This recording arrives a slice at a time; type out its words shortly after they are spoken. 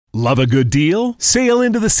Love a good deal? Sail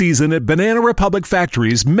into the season at Banana Republic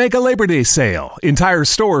Factory's Mega Labor Day Sale. Entire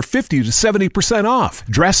store 50 to 70% off.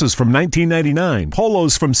 Dresses from $19.99.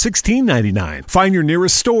 Polos from $16.99. Find your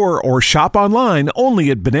nearest store or shop online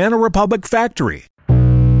only at Banana Republic Factory.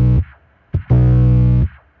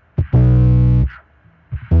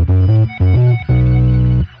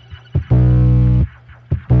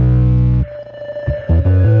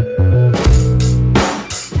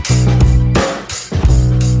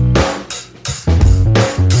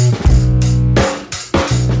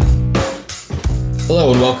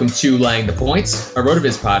 Hello and welcome to Laying the Points, a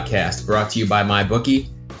RotoViz podcast brought to you by MyBookie.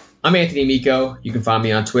 I'm Anthony Amico. You can find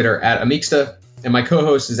me on Twitter at Amixta, and my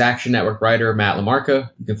co-host is Action Network writer Matt LaMarca.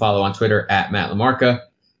 You can follow on Twitter at Matt LaMarca.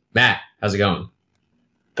 Matt, how's it going?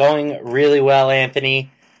 Going really well, Anthony.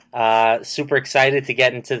 Super excited to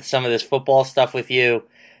get into some of this football stuff with you.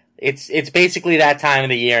 It's basically that time of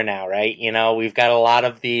the year now, right? You know, we've got a lot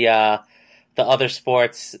of the other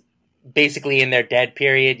sports basically in their dead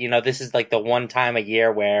period. You know, this is like the one time a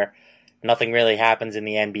year where nothing really happens in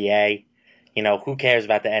the NBA. You know, who cares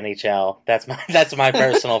about the NHL? That's my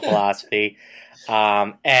personal philosophy.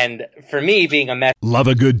 And for me, being a Mets... Love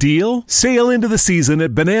a good deal? Sail into the season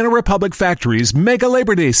at Banana Republic Factory's Mega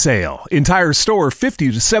Labor Day Sale. Entire store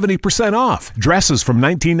 50 to 70% off. Dresses from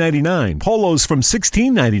 $19.99. Polos from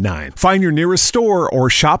 $16.99. Find your nearest store or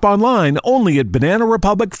shop online only at Banana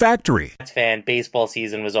Republic Factory. Fan baseball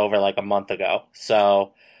season was over like a month ago.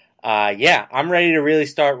 So, yeah, I'm ready to really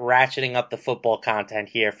start ratcheting up the football content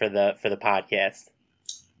here for the podcast.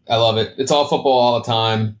 I love it. It's all football all the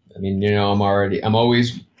time. I mean, you know, I'm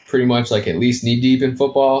always pretty much like at least knee deep in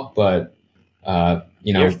football, but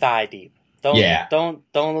you know, you're thigh deep.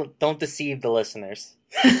 Don't deceive the listeners.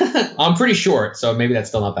 I'm pretty short, so maybe that's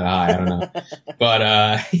still not that high. I don't know,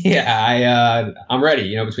 but yeah, I'm ready.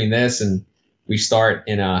 You know, between this and we start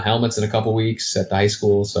in helmets in a couple weeks at the high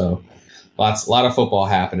school, so a lot of football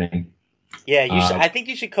happening. Yeah, you should. I think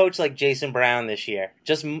you should coach like Jason Brown this year.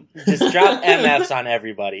 Just drop MFs on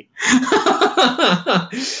everybody.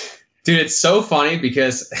 Dude, it's so funny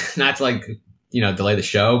because not to like, you know, delay the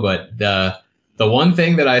show, but the one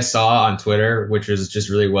thing that I saw on Twitter, which was just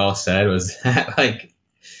really well said, was that like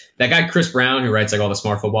that guy Chris Brown who writes like all the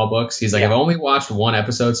smart football books. He's like, I've only watched one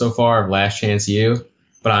episode so far of Last Chance U,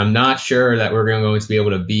 but I'm not sure that we're going to be able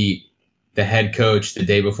to beat the head coach the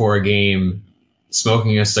day before a game,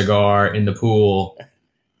 smoking a cigar in the pool,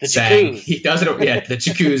 saying he does it. Yeah, the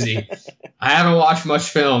jacuzzi. I haven't watched much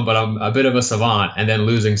film, but I'm a bit of a savant, and then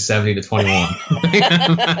losing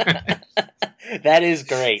 70-21. That is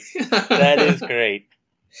great. That is great.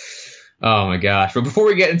 Oh my gosh! But before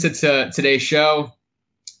we get into today's show,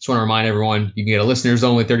 just want to remind everyone you can get a listeners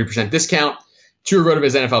only 30% discount to a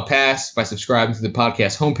RotoViz NFL Pass by subscribing to the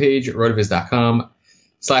podcast homepage at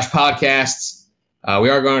rotoviz.com/podcasts. We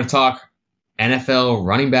are going to talk NFL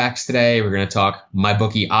running backs today. We're going to talk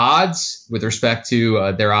MyBookie odds with respect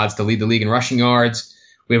to their odds to lead the league in rushing yards.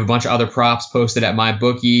 We have a bunch of other props posted at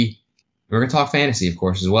MyBookie. We're going to talk fantasy, of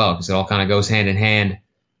course, as well, because it all kind of goes hand in hand.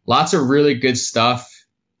 Lots of really good stuff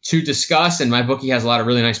to discuss, and MyBookie has a lot of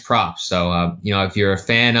really nice props. So, you know, if you're a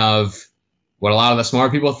fan of what a lot of the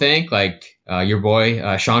smart people think, like your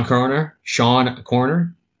boy Sean Corner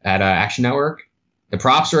at Action Network, the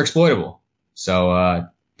props are exploitable. So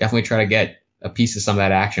definitely try to get a piece of some of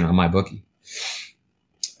that action on MyBookie.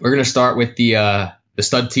 We're going to start with the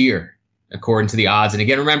stud tier according to the odds. And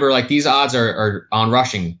again, remember, like these odds are on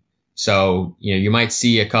rushing. So, you know, you might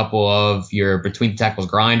see a couple of your between the tackles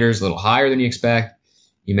grinders a little higher than you expect.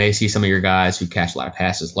 You may see some of your guys who catch a lot of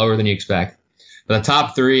passes lower than you expect. But the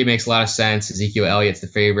top three makes a lot of sense. Ezekiel Elliott's the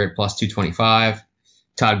favorite, plus 225.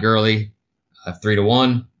 Todd Gurley,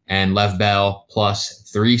 3-1. And Lev Bell,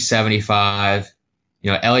 plus 375.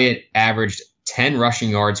 You know, Elliott averaged 10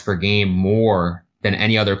 rushing yards per game more than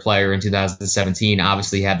any other player in 2017.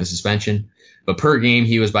 Obviously, he had the suspension, but per game,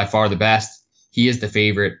 he was by far the best. He is the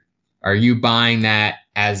favorite. Are you buying that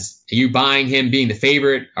are you buying him being the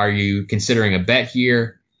favorite? Are you considering a bet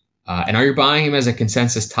here? And are you buying him as a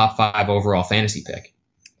consensus top 5 overall fantasy pick?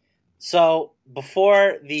 So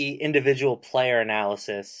before the individual player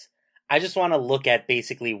analysis, I just want to look at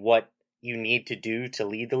basically what you need to do to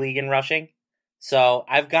lead the league in rushing. So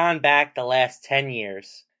I've gone back the last 10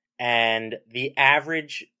 years, and the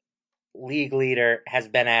average league leader has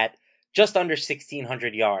been at just under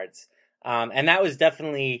 1,600 yards. And that was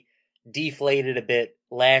definitely deflated a bit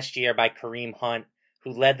last year by Kareem Hunt,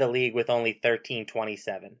 who led the league with only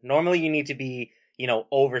 1,327. Normally you need to be,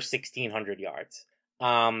 over 1,600 yards.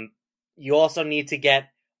 You also need to get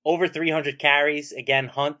over 300 carries. Again,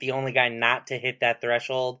 Hunt, the only guy not to hit that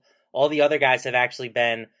threshold. All the other guys have actually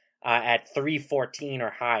been at 314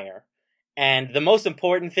 or higher. And the most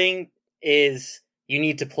important thing is you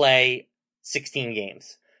need to play 16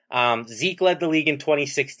 games. Zeke led the league in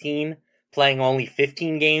 2016, playing only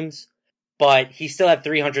 15 games, but he still had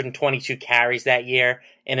 322 carries that year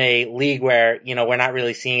in a league where, we're not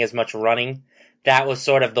really seeing as much running. That was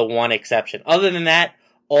sort of the one exception. Other than that,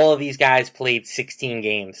 all of these guys played 16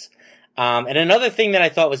 games. And another thing that I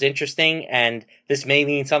thought was interesting, and this may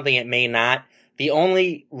mean something, it may not, the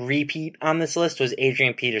only repeat on this list was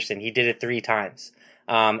Adrian Peterson. He did it 3 times.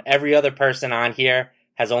 Every other person on here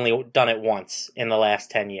has only done it once in the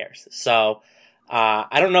last 10 years. So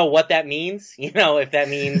I don't know what that means, if that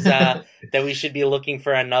means that we should be looking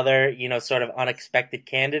for another, sort of unexpected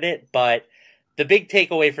candidate. But the big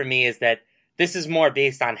takeaway for me is that this is more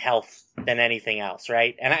based on health than anything else,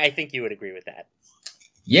 right? And I think you would agree with that.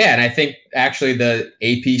 Yeah, and I think actually the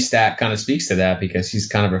AP stat kind of speaks to that because he's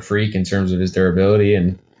kind of a freak in terms of his durability.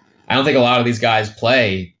 And I don't think a lot of these guys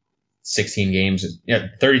play 16 games,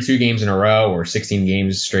 32 games in a row or 16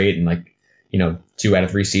 games straight and 2 out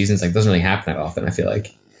of 3 seasons. It doesn't really happen that often, I feel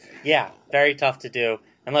like. Yeah, very tough to do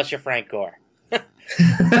unless you're Frank Gore. But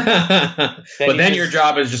then your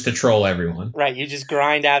job is just to troll everyone. Right, you just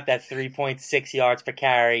grind out that 3.6 yards per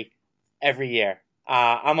carry every year.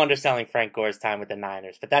 I'm underselling Frank Gore's time with the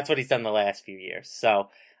Niners, but that's what he's done the last few years. So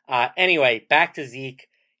anyway, back to Zeke.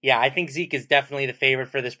 Yeah, I think Zeke is definitely the favorite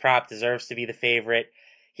for this prop, deserves to be the favorite.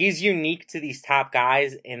 He's unique to these top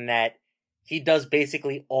guys in that he does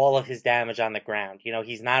basically all of his damage on the ground.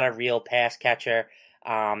 He's not a real pass catcher,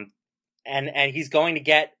 and he's going to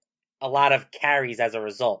get a lot of carries as a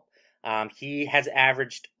result. He has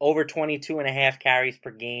averaged over 22.5 carries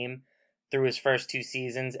per game through his first 2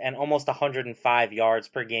 seasons and almost 105 yards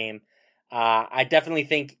per game. I definitely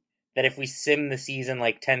think that if we sim the season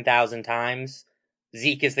 10,000 times,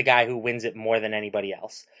 Zeke is the guy who wins it more than anybody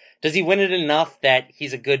else. Does he win it enough that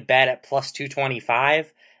he's a good bet at plus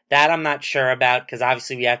 225? That I'm not sure about because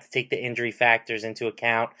obviously we have to take the injury factors into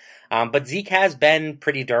account. But Zeke has been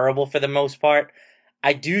pretty durable for the most part.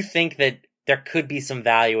 I do think that there could be some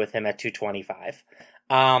value with him at 225.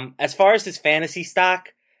 As far as his fantasy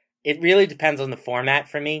stock, it really depends on the format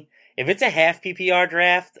for me. If it's a half PPR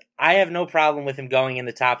draft, I have no problem with him going in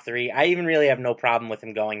the top 3. I even really have no problem with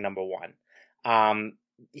him going number 1.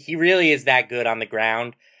 He really is that good on the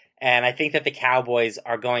ground, and I think that the Cowboys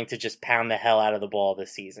are going to just pound the hell out of the ball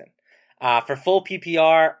this season. For full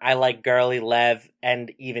PPR, I like Gurley, Lev,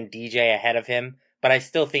 and even DJ ahead of him, but I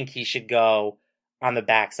still think he should go on the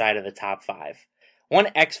backside of the top 5. One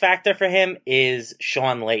X factor for him is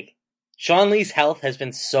Sean Lee. Sean Lee's health has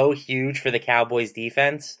been so huge for the Cowboys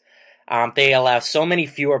defense. They allow so many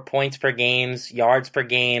fewer points per game, yards per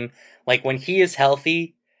game. When he is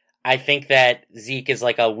healthy, I think that Zeke is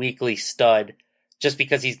like a weekly stud just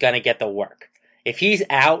because he's going to get the work. If he's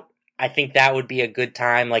out, I think that would be a good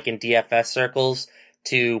time, in DFS circles,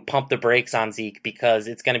 to pump the brakes on Zeke because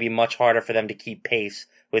it's going to be much harder for them to keep pace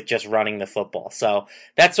with just running the football. So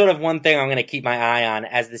that's sort of one thing I'm going to keep my eye on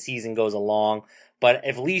as the season goes along. But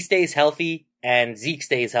if Lee stays healthy and Zeke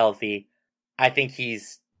stays healthy, I think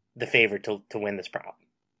he's the favorite to win this prop.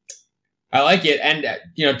 I like it. And,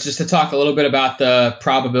 just to talk a little bit about the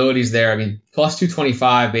probabilities there, plus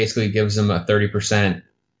 225 basically gives them a 30%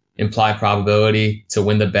 implied probability to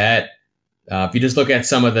win the bet. If you just look at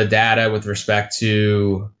some of the data with respect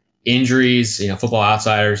to injuries, Football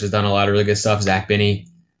Outsiders has done a lot of really good stuff. Zach Binney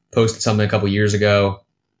posted something a couple years ago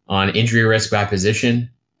on injury risk by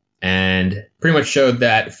position and pretty much showed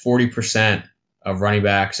that 40% of running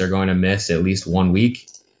backs are going to miss at least 1 week.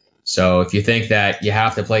 So if you think that you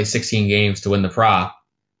have to play 16 games to win the prop,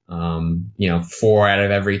 4 out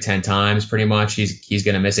of every 10 times pretty much he's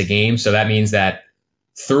going to miss a game. So that means that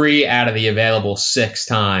 3 out of the available 6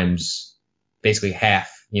 times, basically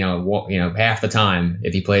half, half the time,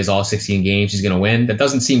 if he plays all 16 games, he's going to win. That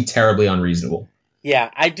doesn't seem terribly unreasonable.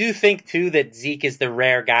 Yeah, I do think too that Zeke is the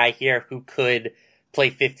rare guy here who could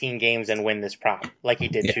play 15 games and win this prop like he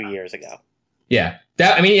did 2 years ago. Yeah.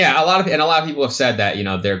 A lot of people have said that,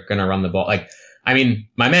 they're going to run the ball.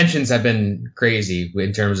 My mentions have been crazy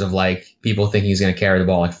in terms of people think he's going to carry the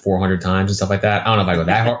ball 400 times and stuff like that. I don't know if I go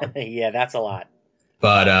that hard. Yeah, that's a lot.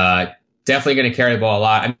 But definitely going to carry the ball a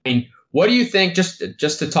lot. What do you think, just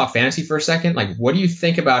to talk fantasy for a second, what do you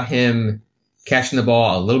think about him catching the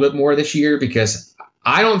ball a little bit more this year? Because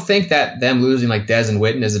I don't think that them losing Dez and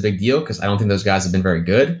Witten is a big deal because I don't think those guys have been very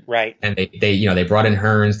good. Right. And they brought in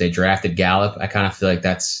Hearns, they drafted Gallup. I kind of feel like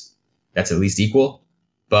that's at least equal.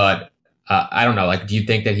 But I don't know. Do you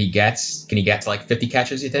think that can he get to 50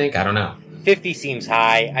 catches, you think? I don't know. 50 seems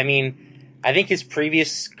high. I think his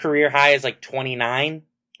previous career high is 29.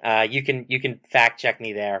 You can fact check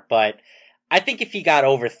me there, but I think if he got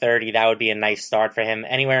over 30, that would be a nice start for him,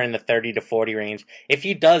 anywhere in the 30 to 40 range. If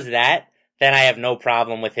he does that, then I have no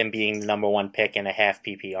problem with him being the number one pick in a half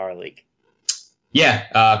PPR league.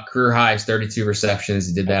 Yeah, career high is 32 receptions.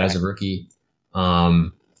 He did that as a rookie.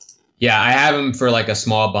 Yeah, I have him for like a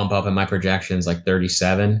small bump up in my projections, like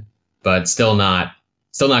 37, but still not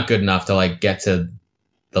good enough to like get to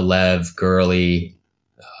the Lev, Gurley,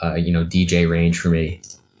 DJ range for me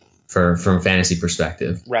from a fantasy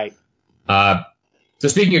perspective. Right. So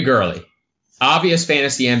speaking of Gurley, obvious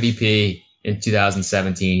fantasy MVP in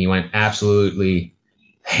 2017. He went absolutely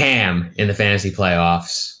ham in the fantasy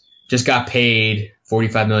playoffs. Just got paid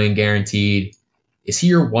 $45 million guaranteed. Is he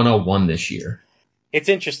your 101 this year? It's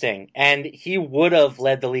interesting. And he would have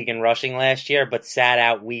led the league in rushing last year, but sat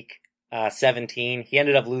out week 17. He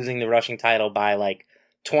ended up losing the rushing title by like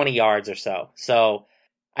 20 yards or so. So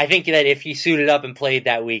I think that if he suited up and played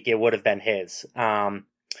that week, it would have been his.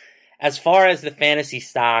 As far as the fantasy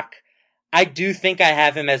stock, I do think I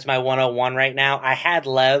have him as my 101 right now. I had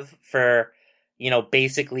Lev for,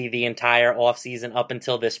 basically the entire offseason up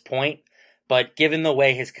until this point. But given the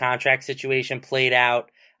way his contract situation played out,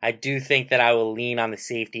 I do think that I will lean on the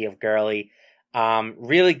safety of Gurley.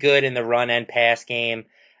 Really good in the run and pass game.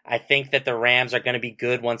 I think that the Rams are going to be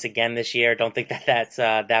good once again this year. Don't think that that's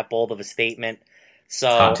that bold of a statement. So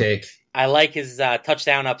hot take. I like his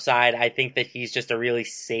touchdown upside. I think that he's just a really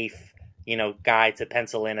safe, guy to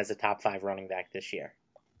pencil in as a top 5 running back this year.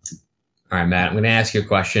 All right, Matt, I'm going to ask you a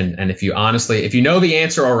question. And if you know the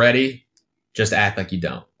answer already, just act like you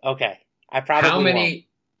don't. Okay. I probably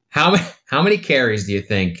won't. How many carries do you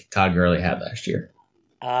think Todd Gurley had last year?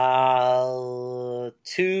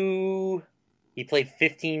 2. He played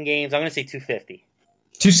 15 games. I'm going to say 250.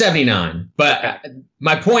 279. But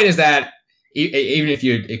my point is that even if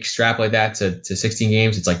you extrapolate that to 16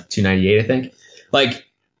 games, it's like 298, I think. Like,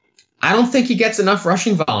 I don't think he gets enough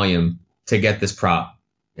rushing volume to get this prop.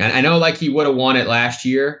 And I know like he would have won it last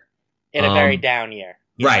year. In a very down year.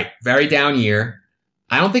 Yeah. Right. Very down year.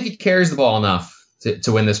 I don't think he carries the ball enough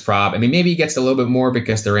to win this prop. I mean, maybe he gets a little bit more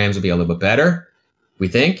because the Rams will be a little bit better, we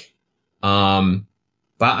think. But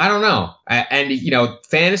I don't know.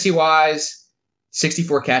 Fantasy-wise,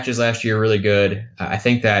 64 catches last year, really good. I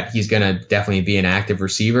think that he's going to definitely be an active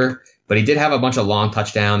receiver. But he did have a bunch of long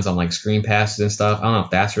touchdowns on like screen passes and stuff. I don't know if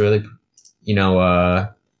that's really,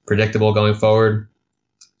 predictable going forward.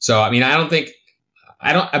 So, I mean,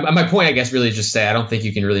 my point, I guess, really is just say I don't think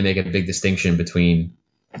you can really make a big distinction between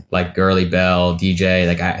like Gurley, Bell, DJ.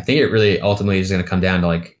 Like, I think it really ultimately is going to come down to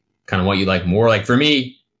like kind of what you like more. Like for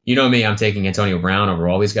me, me, I'm taking Antonio Brown over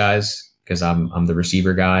all these guys because I'm the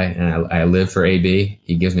receiver guy and I live for AB.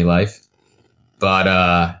 He gives me life. But,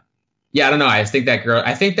 yeah, I don't know. I think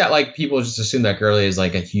that like people just assume that Gurley is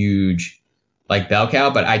like a huge like bell cow,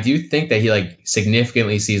 but I do think that he like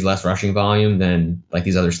significantly sees less rushing volume than like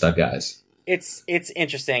these other stud guys. It's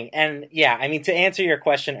interesting. And yeah, I mean, to answer your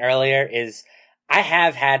question earlier is I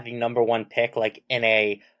have had the number one pick like in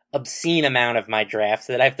a obscene amount of my drafts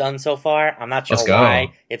that I've done so far. I'm not sure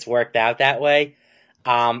why it's worked out that way.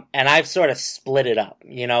 And I've sort of split it up,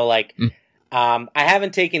 I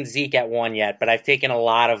haven't taken Zeke at 1 yet, but I've taken a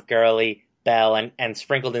lot of Gurley, Bell, and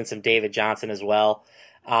sprinkled in some David Johnson as well.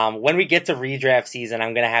 When we get to redraft season,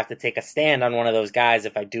 I'm going to have to take a stand on one of those guys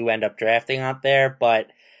if I do end up drafting out there.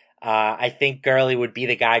 But I think Gurley would be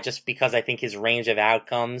the guy just because I think his range of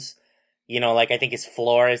outcomes, I think his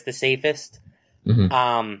floor is the safest.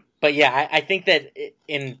 Mm-hmm. But yeah, I think that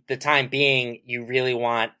in the time being, you really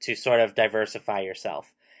want to sort of diversify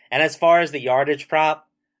yourself. And as far as the yardage prop,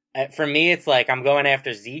 for me, it's like I'm going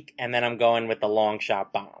after Zeke, and then I'm going with the long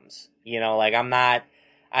shot bombs.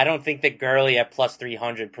 I don't think that Gurley at plus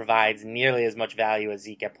 300 provides nearly as much value as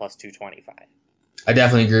Zeke at plus 225. I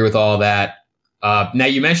definitely agree with all of that. Now,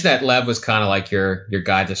 you mentioned that Lev was kind of like your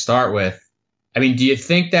guy to start with. I mean, do you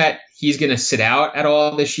think that he's going to sit out at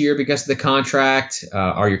all this year because of the contract?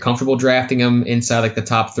 Are you comfortable drafting him inside like the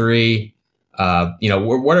top 3?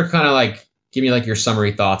 What are kind of like, give me like your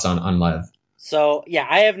summary thoughts on Lev? So, yeah,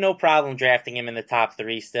 I have no problem drafting him in the top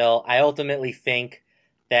 3 still. I ultimately think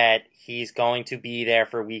that he's going to be there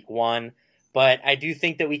for week 1, but I do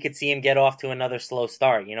think that we could see him get off to another slow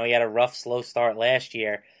start. He had a rough, slow start last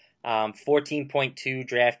year. 14.2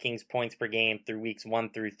 DraftKings points per game through weeks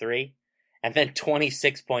 1 through 3, and then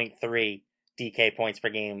 26.3 DK points per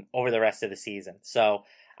game over the rest of the season. So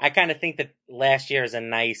I kind of think that last year is a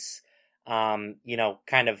nice,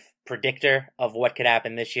 kind of predictor of what could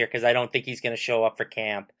happen this year, because I don't think he's going to show up for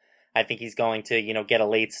camp. I think he's going to, get a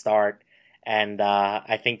late start, and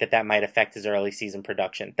I think that might affect his early season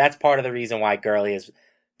production. That's part of the reason why Gurley has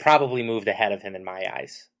probably moved ahead of him in my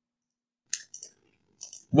eyes.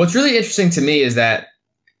 What's really interesting to me is that,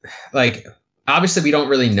 like, obviously we don't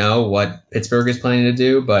really know what Pittsburgh is planning to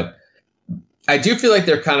do, but I do feel like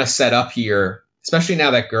they're kind of set up here, especially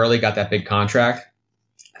now that Gurley got that big contract.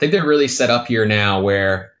 I think they're really set up here now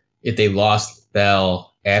where if they lost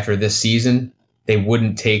Bell after this season, they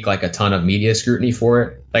wouldn't take like a ton of media scrutiny for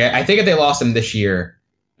it. Like, I think if they lost him this year,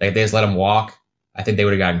 like they just let him walk, I think they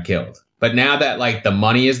would have gotten killed. But now that like the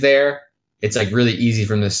money is there, it's like really easy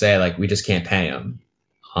for them to say like we just can't pay him.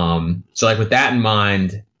 So like with that in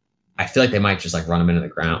mind, I feel like they might just like run him into the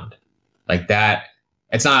ground like that.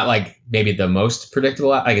 It's not like maybe the most predictable,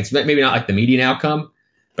 like it's maybe not like the median outcome,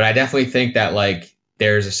 but I definitely think that like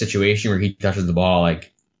there's a situation where he touches the ball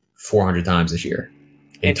like 400 times this year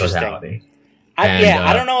in totality.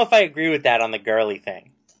 I don't know if I agree with that on the Gurley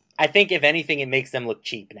thing. I think if anything, it makes them look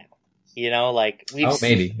cheap now. You know, like we've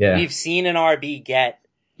seen an RB get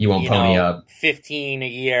you won't pony up 15 a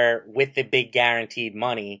year with the big guaranteed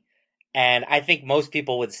money, and I think most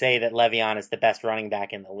people would say that Le'Veon is the best running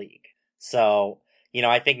back in the league. So, you know,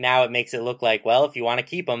 I think now it makes it look like, well, if you want to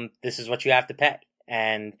keep him, this is what you have to pay.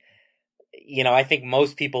 And, you know, I think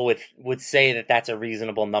most people would say that that's a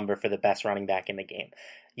reasonable number for the best running back in the game.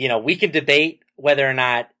 You know, we can debate whether or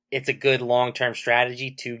not it's a good long-term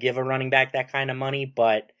strategy to give a running back that kind of money,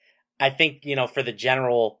 but I think, you know, for the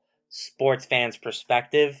general sports fans'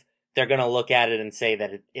 perspective, they're going to look at it and say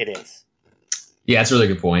that it is. Yeah, that's a really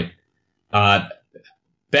good point.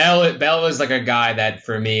 Bell is like a guy that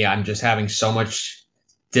for me, I'm just having so much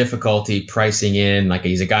difficulty pricing in. Like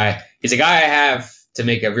he's a guy I have to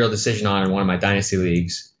make a real decision on in one of my dynasty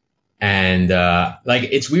leagues. And like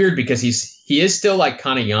it's weird because he is still like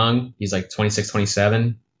kind of young. He's like 26,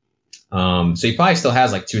 27. So he probably still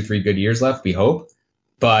has like 2 or 3 good years left, we hope.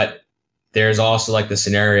 But there's also like the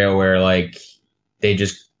scenario where like they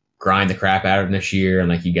just grind the crap out of him this year and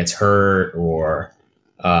like he gets hurt or,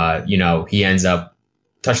 you know, he ends up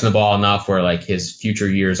touching the ball enough where like his future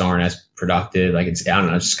years aren't as productive. Like it's, I don't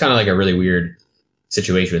know, it's just kind of like a really weird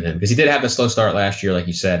situation with him because he did have a slow start last year. Like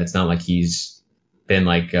you said, it's not like he's been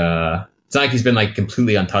like, it's not like he's been like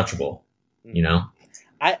completely untouchable, you know?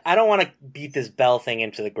 I don't want to beat this Bell thing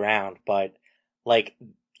into the ground, but like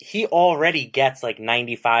he already gets like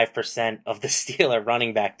 95% of the Steeler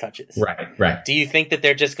running back touches. Right. Do you think that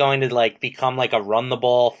they're just going to like become like a run the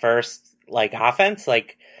ball first like offense?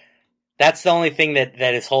 Like that's the only thing that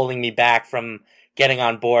is holding me back from getting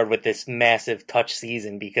on board with this massive touch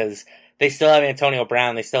season because they still have Antonio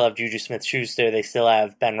Brown, they still have Juju Smith-Schuster, they still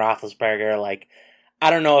have Ben Roethlisberger. Like, I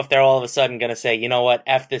don't know if they're all of a sudden going to say, you know what,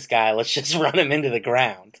 F this guy, let's just run him into the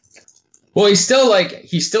ground. Well, he's still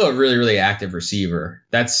a really, really active receiver.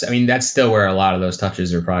 That's still where a lot of those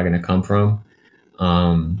touches are probably going to come from.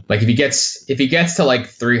 Like if he gets to like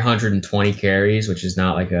 320 carries, which is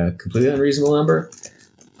not like a completely unreasonable number.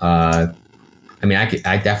 I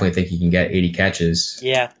definitely think he can get 80 catches.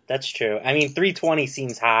 Yeah, that's true. I mean, 320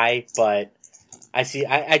 seems high, but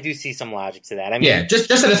I do see some logic to that. I mean, yeah, just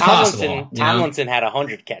that it's possible. Tomlinson had a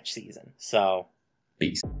 100 catch season, so.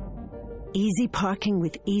 Beast. Easy parking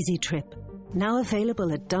with Easy Trip, now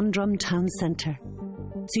available at Dundrum Town Centre.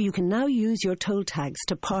 So you can now use your toll tags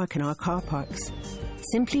to park in our car parks.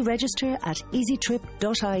 Simply register at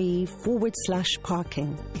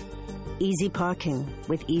easytrip.ie/parking. Easy parking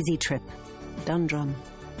with Easy Trip. Dundrum,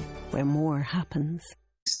 where more happens.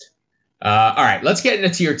 All right, let's get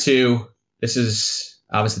into tier 2. This is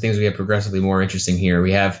obviously things we get progressively more interesting here.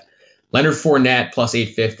 We have Leonard Fournette plus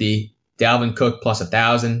 850, Dalvin Cook plus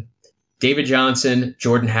 1,000, David Johnson,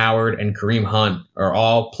 Jordan Howard, and Kareem Hunt are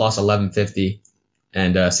all plus 1,150,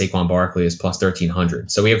 and Saquon Barkley is plus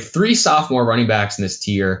 1,300. So we have 3 sophomore running backs in this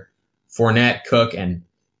tier: Fournette, Cook, and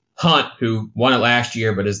Hunt, who won it last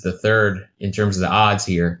year but is the third in terms of the odds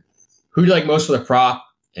here. Who do you like most for the prop,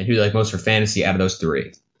 and who do you like most for fantasy out of those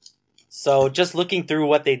 3? So just looking through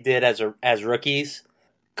what they did as rookies,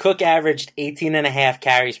 Cook averaged 18.5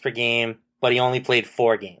 carries per game, but he only played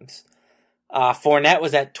 4 games. Fournette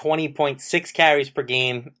was at 20.6 carries per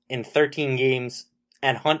game in 13 games,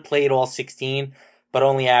 and Hunt played all 16, but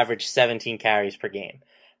only averaged 17 carries per game.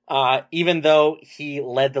 Even though he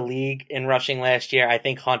led the league in rushing last year, I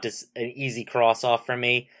think Hunt is an easy cross-off for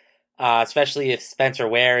me, especially if Spencer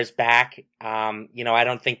Ware is back. I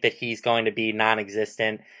don't think that he's going to be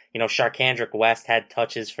non-existent. Sharkandrick West had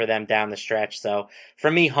touches for them down the stretch, so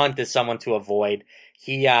for me, Hunt is someone to avoid.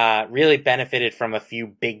 He really benefited from a few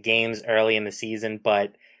big games early in the season,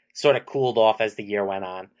 but sort of cooled off as the year went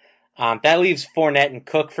on. That leaves Fournette and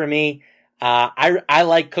Cook for me. I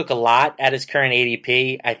like Cook a lot at his current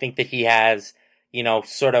ADP. I think that he has,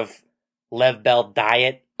 sort of Lev Bell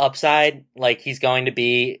diet upside, like he's going to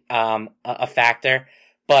be a factor.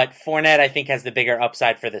 But Fournette, I think, has the bigger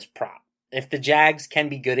upside for this prop. If the Jags can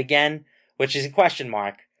be good again, which is a question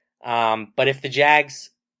mark, but if the Jags,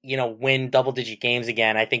 win double-digit games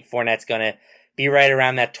again, I think Fournette's going to be right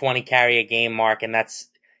around that 20 carry a game mark, and that's,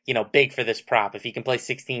 big for this prop. If he can play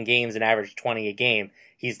 16 games and average 20 a game,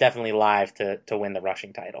 he's definitely live to win the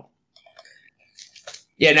rushing title.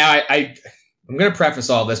 Yeah, now I'm going to preface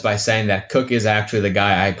all this by saying that Cook is actually the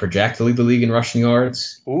guy I project to lead the league in rushing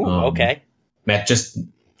yards. Ooh, okay. Matt, just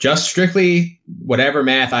strictly whatever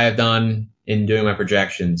math I have done in doing my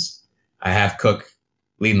projections, I have Cook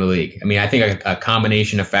leading the league. I mean, I think a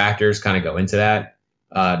combination of factors kind of go into that,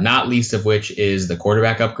 not least of which is the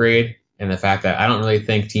quarterback upgrade and the fact that I don't really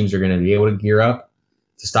think teams are going to be able to gear up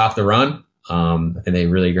to stop the run. I think they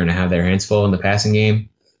really are going to have their hands full in the passing game.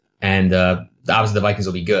 And obviously the Vikings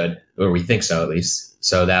will be good, or we think so at least.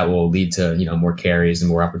 So that will lead to, more carries and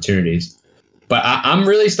more opportunities. But I'm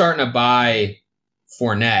really starting to buy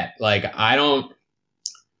Fournette. Like, I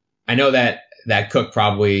know that Cook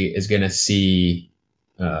probably is going to see,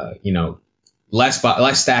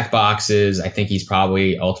 less stacked boxes. I think he's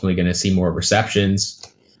probably ultimately going to see more receptions.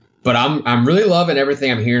 But I'm really loving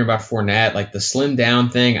everything I'm hearing about Fournette, like the slim down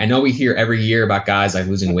thing. I know we hear every year about guys like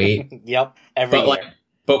losing weight. Yep, every year.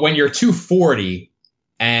 But when you're 240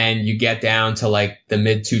 and you get down to like the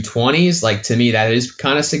mid 220s, like to me that is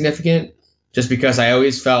kind of significant. Just because I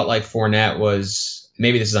always felt like Fournette was,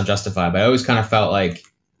 maybe this is unjustified, but I always kind of felt like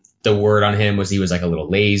the word on him was he was like a little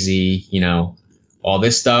lazy, all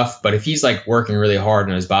this stuff. But if he's like working really hard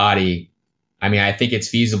on his body, I mean, I think it's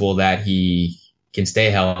feasible that he can stay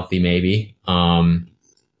healthy maybe.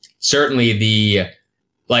 Certainly the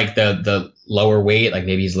lower weight, like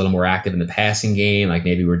maybe he's a little more active in the passing game, like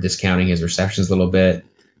maybe we're discounting his receptions a little bit.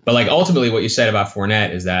 But like ultimately what you said about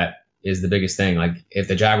Fournette is the biggest thing. Like if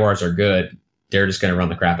the Jaguars are good, they're just going to run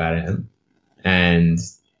the crap out of him. And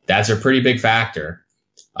that's a pretty big factor.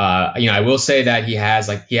 I will say that he has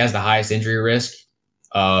the highest injury risk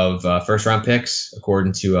of first round picks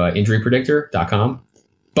according to injurypredictor.com.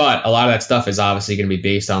 But a lot of that stuff is obviously going to be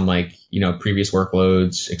based on previous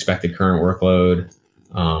workloads, expected current workload,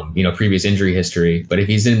 previous injury history. But if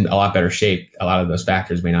he's in a lot better shape, a lot of those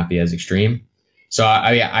factors may not be as extreme. So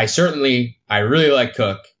I really like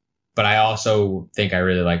Cook, but I also think I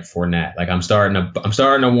really like Fournette. Like I'm starting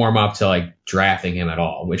to warm up to like drafting him at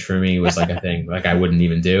all, which for me was like a thing like I wouldn't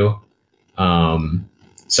even do.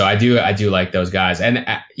 So I do like those guys. And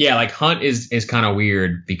like Hunt is kind of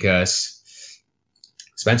weird because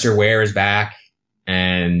Spencer Ware is back,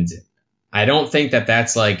 and I don't think that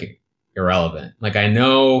that's like irrelevant. Like I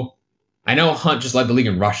know Hunt just led the league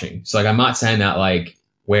in rushing. So like I'm not saying that like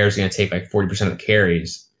Ware's going to take like 40% of the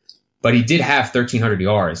carries, but he did have 1,300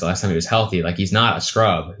 yards the last time he was healthy. Like he's not a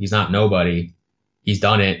scrub. He's not nobody. He's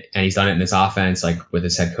done it, and he's done it in this offense, like with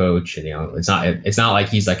his head coach. And it's not like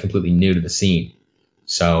he's like completely new to the scene.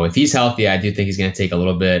 So if he's healthy, I do think he's going to take a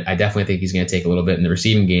little bit. I definitely think he's going to take a little bit in the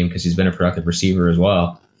receiving game because he's been a productive receiver as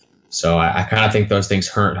well. So I kind of think those things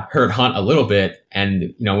hurt Hunt a little bit.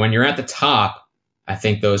 And, when you're at the top, I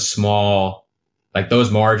think those small, like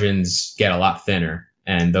those margins get a lot thinner,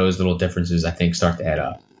 and those little differences, I think, start to add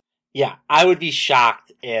up. Yeah, I would be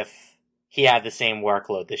shocked if he had the same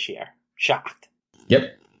workload this year. Shocked.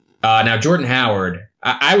 Yep. Now, Jordan Howard,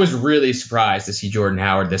 I was really surprised to see Jordan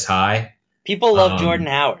Howard this high. People love Jordan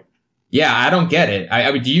Howard. Yeah, I don't get it.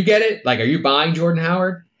 I mean, do you get it? Like, are you buying Jordan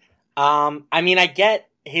Howard? I mean, I get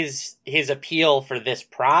his appeal for this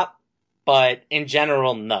prop, but in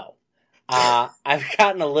general, no. I've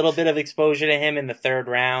gotten a little bit of exposure to him in the third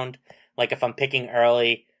round. Like if I'm picking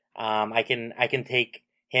early, I can take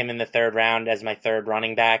him in the third round as my third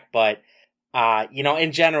running back. But,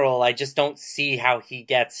 in general, I just don't see how he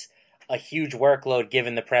gets a huge workload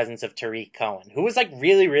given the presence of Tariq Cohen, who was like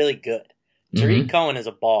really, really good. Tariq Cohen is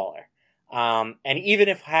a baller. And even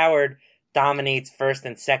if Howard dominates first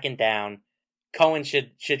and second down, Cohen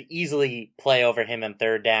should easily play over him in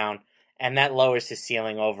third down, and that lowers his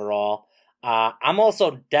ceiling overall. I'm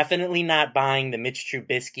also definitely not buying the Mitch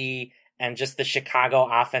Trubisky and just the Chicago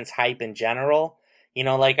offense hype in general.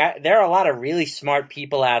 There are a lot of really smart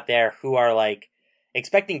people out there who are like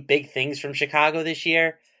expecting big things from Chicago this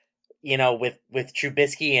year, with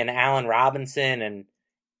Trubisky and Allen Robinson and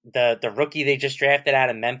the rookie they just drafted out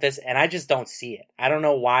of Memphis, and I just don't see it. I don't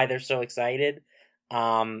know why they're so excited.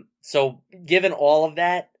 So given all of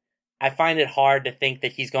that, I find it hard to think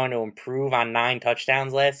that he's going to improve on 9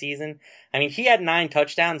 touchdowns last season. I mean, he had 9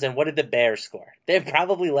 touchdowns, and what did the Bears score? They're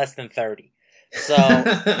probably less than 30. So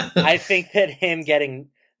I think that him getting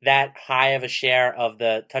that high of a share of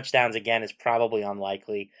the touchdowns again is probably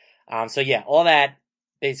unlikely. So yeah, all that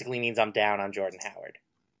basically means I'm down on Jordan Howard.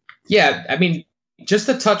 Yeah, I mean, just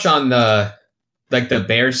to touch on the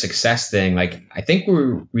Bears' success thing, like I think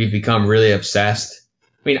we've become really obsessed.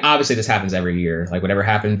 I mean, obviously this happens every year. Like whatever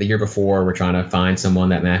happened the year before, we're trying to find someone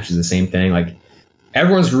that matches the same thing. Like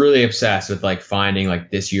everyone's really obsessed with like finding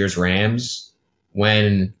like this year's Rams,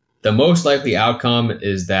 when the most likely outcome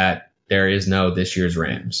is that there is no this year's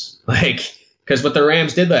Rams. Like, because what the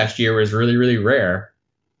Rams did last year was really, really rare.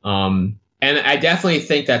 And I definitely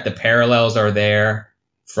think that the parallels are there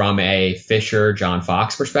from a Fisher, John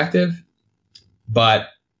Fox perspective, but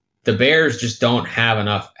the Bears just don't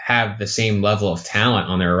have the same level of talent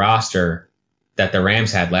on their roster that the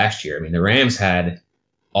Rams had last year. I mean, the Rams had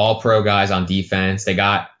all pro guys on defense. They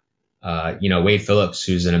got, Wade Phillips,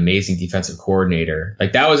 who's an amazing defensive coordinator.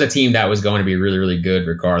 Like that was a team that was going to be really, really good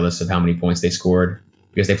regardless of how many points they scored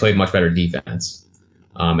because they played much better defense.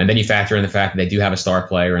 And then you factor in the fact that they do have a star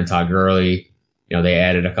player in Todd Gurley. You know, they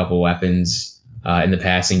added a couple weapons in the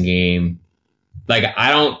passing game. Like,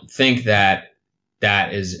 I don't think that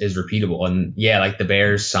is repeatable. And yeah, like the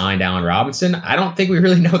Bears signed Allen Robinson. I don't think we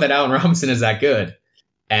really know that Allen Robinson is that good.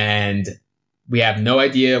 And we have no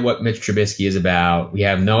idea what Mitch Trubisky is about. We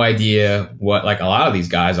have no idea what like a lot of these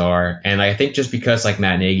guys are. And I think just because like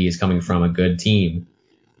Matt Nagy is coming from a good team,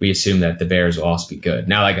 we assume that the Bears will also be good.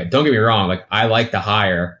 Now, like, don't get me wrong. Like, I like the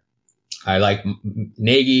hire. I like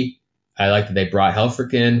Nagy. I like that they brought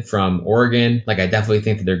Helfrich in from Oregon. Like, I definitely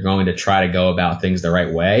think that they're going to try to go about things the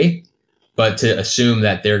right way. But to assume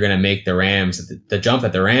that they're going to make the Rams, the jump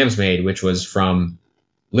that the Rams made, which was from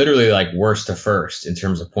literally like worst to first in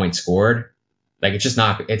terms of points scored, like it's just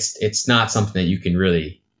not, it's not something that you can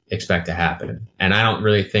really expect to happen. And I don't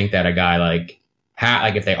really think that a guy like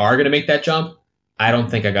if they are going to make that jump, I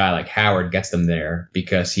don't think a guy like Howard gets them there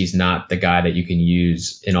because he's not the guy that you can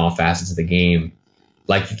use in all facets of the game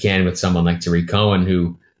like you can with someone like Tariq Cohen,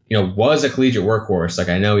 who, was a collegiate workhorse. Like,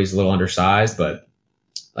 I know he's a little undersized, but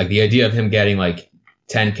like the idea of him getting like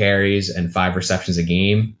 10 carries and 5 receptions a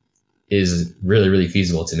game is really, really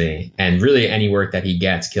feasible to me. And really any work that he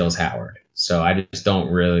gets kills Howard. So I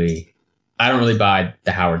don't really buy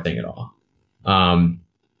the Howard thing at all.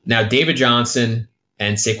 Now, David Johnson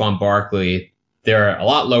and Saquon Barkley, they're a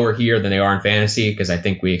lot lower here than they are in fantasy because I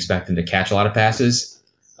think we expect them to catch a lot of passes.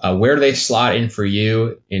 Where do they slot in for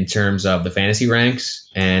you in terms of the fantasy ranks?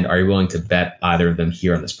 And are you willing to bet either of them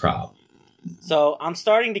here on this prop? So I'm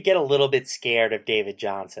starting to get a little bit scared of David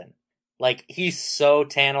Johnson. Like, he's so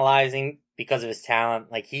tantalizing because of his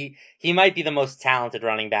talent. Like, he might be the most talented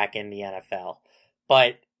running back in the NFL.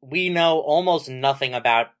 But we know almost nothing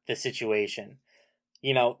about the situation.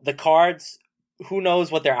 The Cards, who knows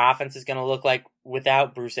what their offense is going to look like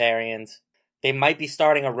without Bruce Arians. They might be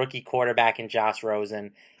starting a rookie quarterback in Josh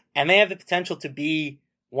Rosen, and they have the potential to be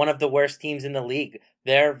one of the worst teams in the league.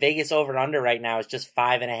 Their Vegas over-under right now is just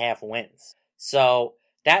 5.5 wins. So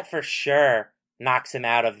that for sure knocks him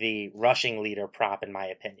out of the rushing leader prop, in my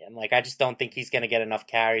opinion. Like, I just don't think he's going to get enough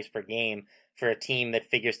carries per game for a team that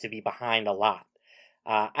figures to be behind a lot.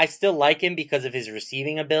 I still like him because of his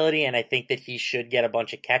receiving ability, and I think that he should get a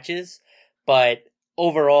bunch of catches. But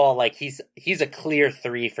overall, like he's a clear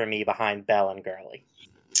 3 for me behind Bell and Gurley.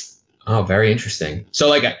 Oh, very interesting. So,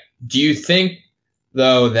 like, do you think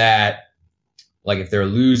though that like if they're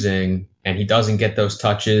losing and he doesn't get those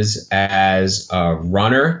touches as a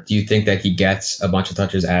runner, do you think that he gets a bunch of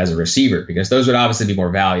touches as a receiver? Because those would obviously be more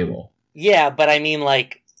valuable. Yeah, but I mean,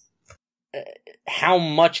 like, how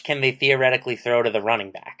much can they theoretically throw to the running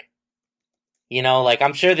back? Like,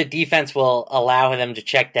 I'm sure the defense will allow them to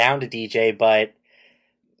check down to DJ, but,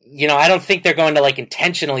 I don't think they're going to, like,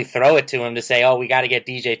 intentionally throw it to him to say, oh, we got to get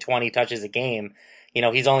DJ 20 touches a game.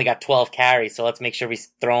 He's only got 12 carries, so let's make sure we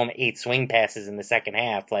throw him 8 swing passes in the second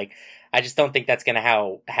half. Like, I just don't think that's going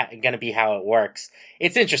to be how it works.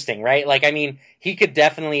 It's interesting, right? Like, I mean, he could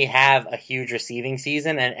definitely have a huge receiving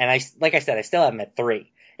season, and I still have him at 3.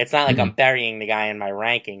 It's not like I'm burying the guy in my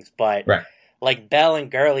rankings, but... Right. Like, Bell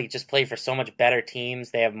and Gurley just play for so much better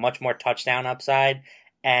teams. They have much more touchdown upside,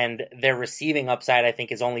 and their receiving upside, I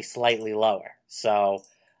think, is only slightly lower. So,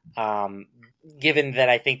 given that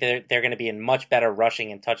I think that they're going to be in much better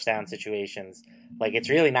rushing and touchdown situations, like,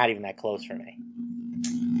 it's really not even that close for me.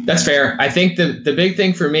 That's fair. I think the big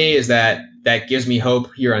thing for me is that gives me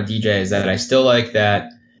hope here on DJ is that I still like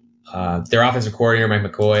that their offensive coordinator, Mike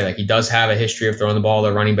McCoy, like, he does have a history of throwing the ball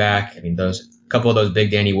to running back. I mean, couple of those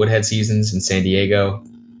big Danny Woodhead seasons in San Diego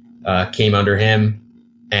came under him,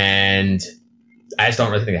 and I just don't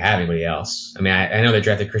really think they have anybody else. I mean, I know they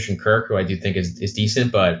drafted Christian Kirk, who I do think is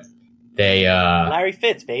decent, but Larry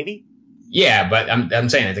Fitz, baby. Yeah, but I'm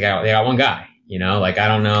saying that they got one guy. Like I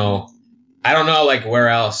don't know like where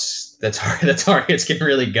else the targets can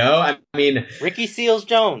really go. I mean, Ricky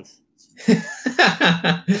Seals-Jones.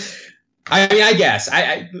 I mean, I guess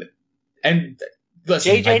and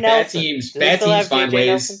listen, JJ like, Nelson.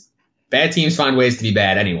 bad teams find ways to be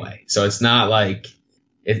bad anyway. So it's not like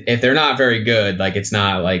if they're not very good, like it's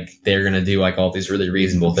not like they're gonna do like all these really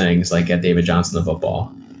reasonable things like get David Johnson the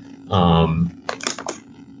football. I'm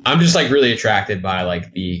just like really attracted by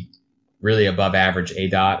like the really above average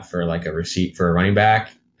ADOT for like a receipt for a running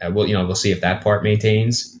back. We'll see if that part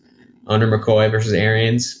maintains under McCoy versus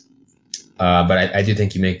Arians. But I do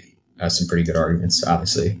think you make some pretty good arguments,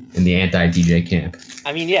 obviously, in the anti-DJ camp.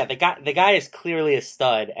 I mean, yeah, the guy is clearly a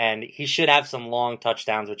stud, and he should have some long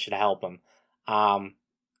touchdowns, which should help him.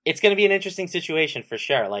 It's going to be an interesting situation for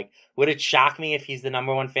sure. Like, would it shock me if he's the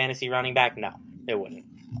number one fantasy running back? No, it wouldn't.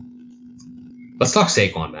 Let's talk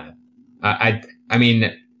Saquon, Matt. I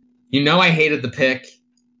mean, I hated the pick,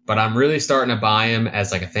 but I'm really starting to buy him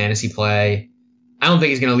as like a fantasy play. I don't think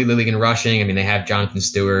he's going to lead the league in rushing. I mean, they have Jonathan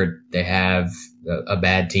Stewart. They have a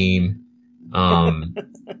bad team.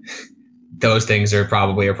 Those things are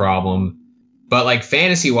probably a problem. But like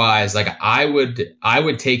fantasy wise, like I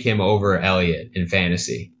would take him over Elliott in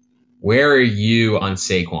fantasy. Where are you on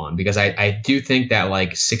Saquon? Because I do think that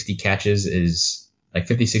like 60 catches is like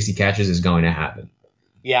 50, 60 catches is going to happen.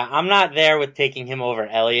 Yeah, I'm not there with taking him over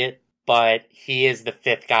Elliott, but he is the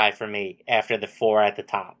fifth guy for me after the four at the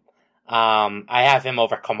top. I have him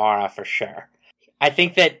over Kamara for sure. I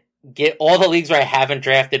think that all the leagues where I haven't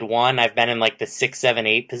drafted one, I've been in like the 6, 7,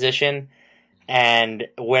 8 position. And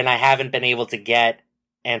when I haven't been able to get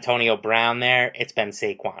Antonio Brown there, it's been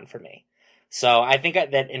Saquon for me. So I think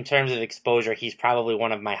that in terms of exposure, he's probably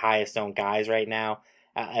one of my highest owned guys right now,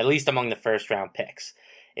 at least among the first round picks.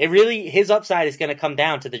 His upside is going to come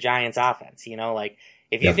down to the Giants offense. Like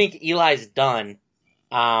if you think Eli's done,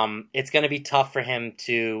 it's going to be tough for him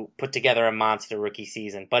to put together a monster rookie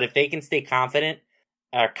season. But if they can stay competent,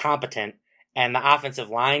 and the offensive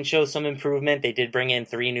line shows some improvement, they did bring in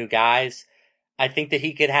 3 new guys. I think that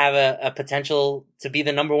he could have a potential to be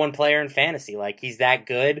the number one player in fantasy. Like he's that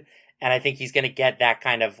good, and I think he's going to get that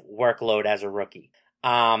kind of workload as a rookie.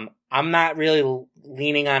 I'm not really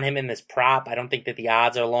leaning on him in this prop. I don't think that the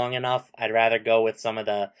odds are long enough. I'd rather go with some of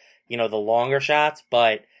the longer shots.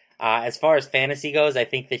 But as far as fantasy goes, I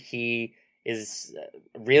think that he is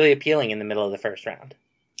really appealing in the middle of the first round.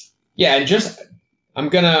 Yeah, and I'm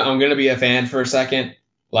gonna be a fan for a second.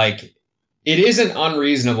 Like, it isn't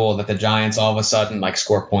unreasonable that the Giants all of a sudden like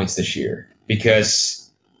score points this year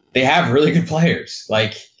because they have really good players.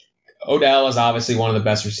 Like Odell is obviously one of the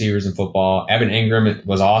best receivers in football. Evan Ingram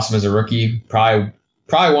was awesome as a rookie. Probably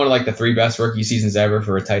one of like the 3 best rookie seasons ever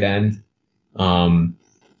for a tight end.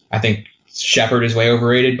 I think Shepard is way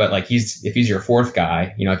overrated, but like if he's your 4th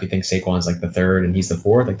guy, if you think Saquon's like the 3rd and he's the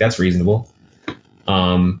 4th, like that's reasonable.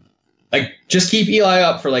 Like just keep Eli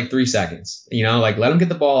up for like 3 seconds, like let him get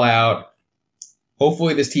the ball out.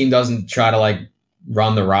 Hopefully this team doesn't try to like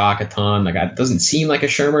run the rock a ton. Like it doesn't seem like a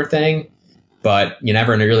Shermer thing, but you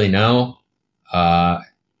never really know. I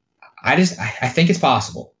think it's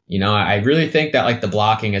possible. I really think that like the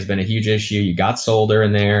blocking has been a huge issue. You got Solder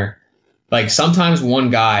in there. Like sometimes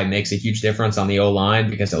one guy makes a huge difference on the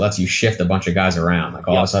O-line because it lets you shift a bunch of guys around. Like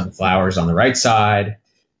all of a sudden Flowers on the right side,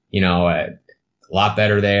 a lot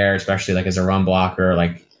better there, especially like as a run blocker.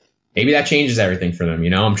 Like maybe that changes everything for them.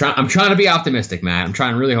 I'm trying to be optimistic, Matt. I'm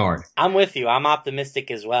trying really hard. I'm with you. I'm optimistic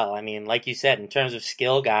as well. I mean, like you said, in terms of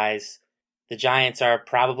skill guys, the Giants are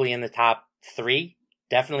probably in the top 3,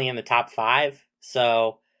 definitely in the top 5.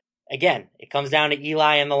 So again, it comes down to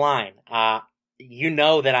Eli and the line.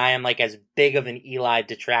 That I am like as big of an Eli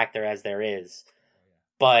detractor as there is,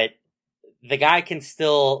 but the guy can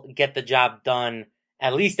still get the job done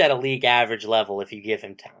at least at a league average level if you give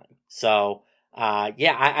him time. So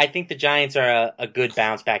I think the Giants are a good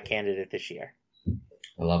bounce back candidate this year.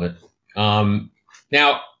 I love it.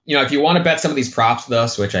 Now, if you want to bet some of these props with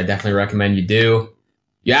us, which I definitely recommend you do,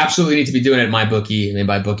 you absolutely need to be doing it at MyBookie. I mean,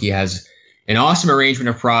 MyBookie has an awesome arrangement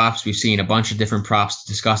of props. We've seen a bunch of different props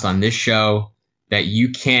discussed on this show that you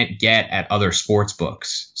can't get at other sports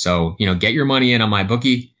books. So, get your money in on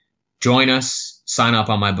MyBookie. Join us. Sign up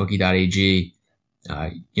on mybookie.ag.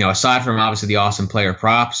 Aside from obviously the awesome player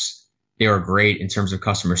props, they are great in terms of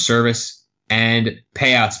customer service and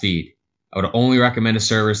payout speed. I would only recommend a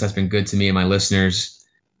service that's been good to me and my listeners.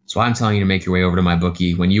 That's why I'm telling you to make your way over to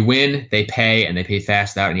MyBookie. When you win, they pay, and they pay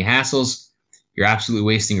fast without any hassles. You're absolutely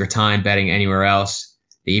wasting your time betting anywhere else.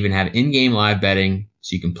 They even have in-game live betting,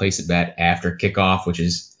 so you can place a bet after kickoff, which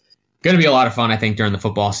is Going to be a lot of fun, I think, during the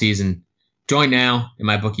football season. Join now, and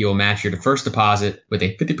MyBookie will match your first deposit with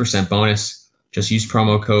a 50% bonus. Just use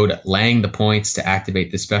promo code LANGTHEPOINTS to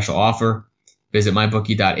activate this special offer. Visit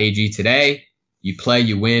mybookie.ag today. You play,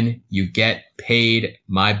 you win, you get paid.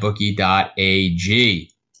 mybookie.ag.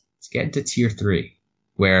 Let's get into Tier 3,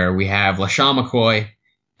 where we have LaShawn McCoy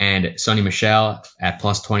and Sonny Michel at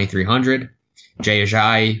plus 2,300. Jay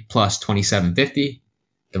Ajayi plus 2,750.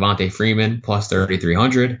 Devontae Freeman plus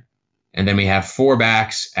 3,300. And then we have four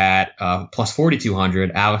backs at plus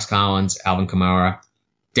 4,200. Alex Collins, Alvin Kamara,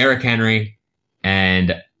 Derrick Henry,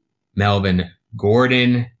 and Melvin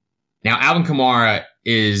Gordon. Now, Alvin Kamara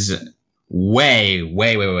is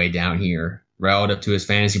way down here relative to his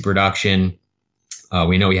fantasy production.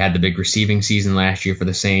 We know he had the big receiving season last year for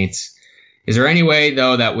the Saints. Is there any way,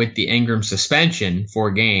 though, that with the Ingram suspension,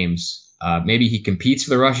 4 games, maybe he competes for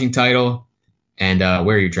the rushing title? And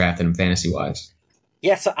where are you drafting him fantasy-wise?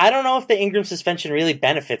 Yeah, so I don't know if the Ingram suspension really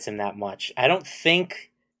benefits him that much. I don't think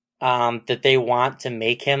that they want to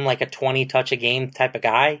make him like a 20-touch-a-game type of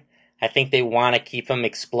guy. I think they want to keep him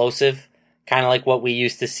explosive, kind of like what we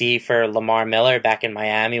used to see for Lamar Miller back in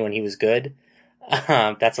Miami when he was good.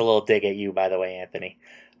 That's a little dig at you, by the way, Anthony.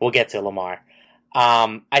 We'll get to Lamar.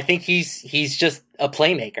 I think he's just a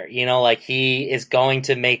playmaker. You know, like he is going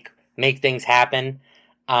to make things happen.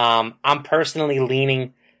 I'm personally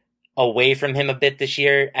leaning away from him a bit this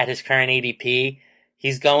year at his current ADP.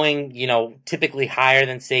 He's going, you know, typically higher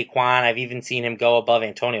than Saquon. I've even seen him go above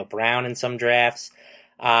Antonio Brown in some drafts.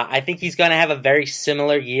 I think he's going to have a very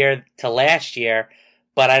similar year to last year,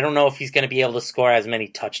 but I don't know if he's going to be able to score as many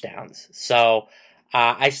touchdowns. So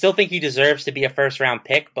I still think he deserves to be a first-round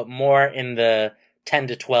pick, but more in the 10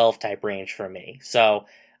 to 12 type range for me. So,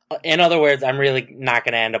 in other words, I'm really not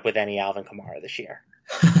going to end up with any Alvin Kamara this year.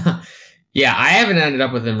 Yeah, I haven't ended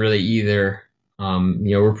up with him really either.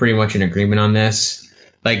 We're pretty much in agreement on this.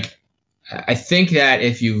 Like, I think that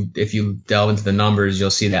if you delve into the numbers, you'll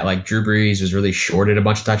see that like Drew Brees was really shorted a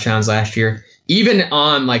bunch of touchdowns last year, even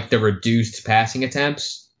on like the reduced passing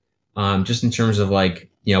attempts. Just in terms of like,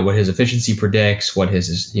 you know, what his efficiency predicts, what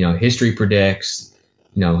his, you know, history predicts,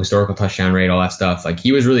 you know, historical touchdown rate, all that stuff. Like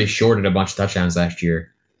he was really shorted a bunch of touchdowns last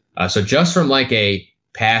year. So just from like a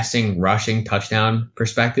passing, rushing touchdown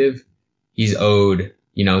perspective, he's owed,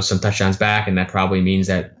 you know, some touchdowns back, and that probably means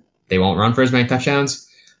that they won't run for as many touchdowns.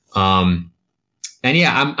 And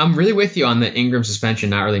yeah, I'm really with you on the Ingram suspension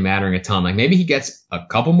not really mattering a ton. Like maybe he gets a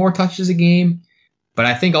couple more touches a game, but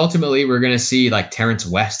I think ultimately we're going to see like Terrence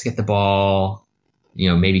West get the ball, you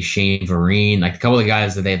know, maybe Shane Vereen, like a couple of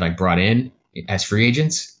guys that they've like brought in as free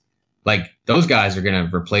agents. Like those guys are going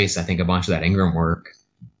to replace, I think, a bunch of that Ingram work.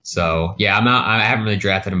 So yeah, I haven't really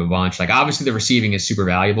drafted him a bunch. Like obviously the receiving is super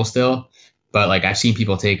valuable still, but like I've seen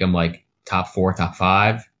people take him like top 4, top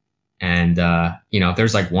 5. And, if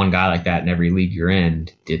there's like one guy like that in every league you're in,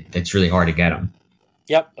 it's really hard to get him.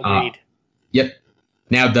 Yep. Agreed. Yep.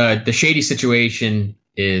 Now the shady situation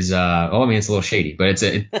is, it's a little shady, but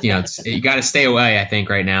you got to stay away, I think,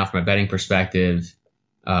 right now from a betting perspective,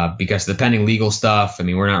 because of the pending legal stuff. I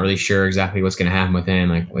mean, we're not really sure exactly what's going to happen with him.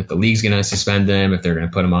 Like if the league's going to suspend him, if they're going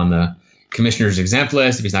to put him on the commissioner's exempt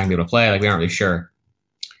list, if he's not going to be able to play, like we aren't really sure.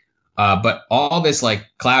 But all this like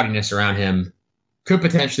cloudiness around him could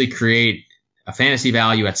potentially create a fantasy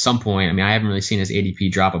value at some point. I mean, I haven't really seen his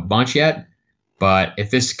ADP drop a bunch yet, but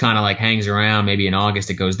if this kind of like hangs around, maybe in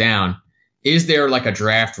August it goes down, is there like a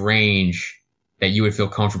draft range that you would feel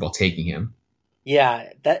comfortable taking him? Yeah,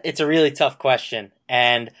 it's a really tough question.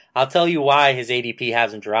 And I'll tell you why his ADP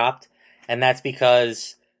hasn't dropped. And that's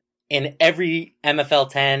because in every MFL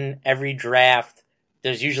 10, every draft,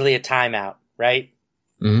 there's usually a timeout, right?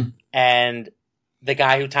 Mm-hmm. And the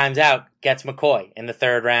guy who times out gets McCoy in the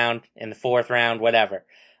 3rd round, in the 4th round, whatever.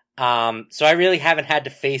 So I really haven't had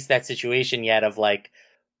to face that situation yet of like,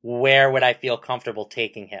 where would I feel comfortable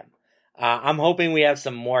taking him? I'm hoping we have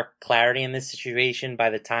some more clarity in this situation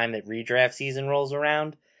by the time that redraft season rolls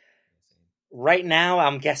around. Right now,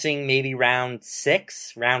 I'm guessing maybe round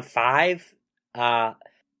 6, round 5.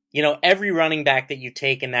 Every running back that you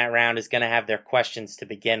take in that round is going to have their questions to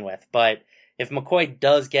begin with. But if McCoy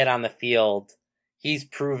does get on the field, he's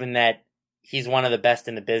proven that he's one of the best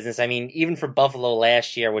in the business. I mean, even for Buffalo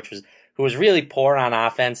last year, who was really poor on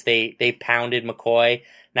offense, they pounded McCoy.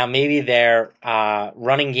 Now maybe their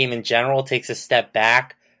running game in general takes a step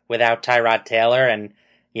back without Tyrod Taylor and,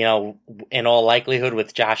 in all likelihood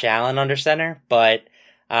with Josh Allen under center. But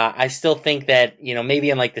I still think that, maybe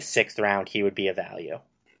in like the 6th round, he would be a value.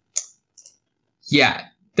 Yeah,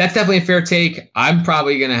 that's definitely a fair take. I'm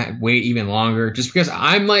probably going to wait even longer just because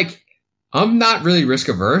I'm I'm not really risk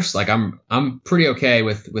averse. Like I'm pretty okay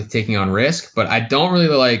with taking on risk, but I don't really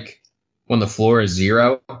like when the floor is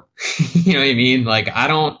zero. You know what I mean? Like I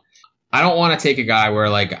don't want to take a guy where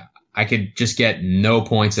like I could just get no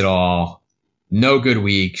points at all, no good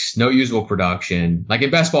weeks, no usable production. Like in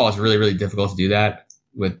best ball, it's really, really difficult to do that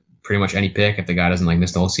with pretty much any pick if the guy doesn't like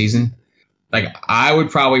miss the whole season. Like I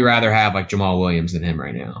would probably rather have like Jamal Williams than him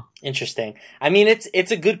right now. Interesting. I mean,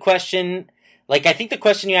 it's a good question. Like, I think the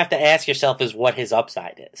question you have to ask yourself is what his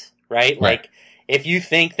upside is, right? Like, if you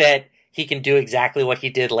think that he can do exactly what he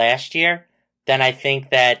did last year, then I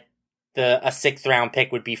think that a 6th round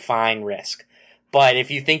pick would be fine risk. But if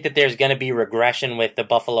you think that there's going to be regression with the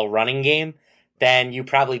Buffalo running game, then you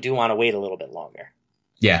probably do want to wait a little bit longer.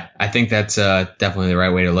 Yeah, I think that's definitely the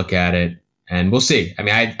right way to look at it. And we'll see. I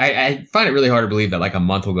mean, I find it really hard to believe that like a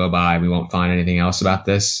month will go by and we won't find anything else about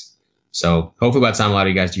this. So hopefully by the time a lot of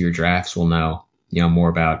you guys do your drafts, we'll know, more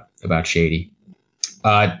about Shady.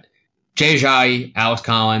 Jay Ajayi, Alex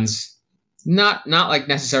Collins, not like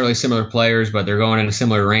necessarily similar players, but they're going in a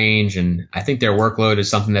similar range. And I think their workload is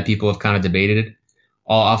something that people have kind of debated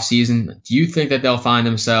all off season. Do you think that they'll find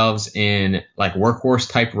themselves in like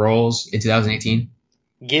workhorse type roles in 2018?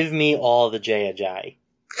 Give me all the Jay Ajayi.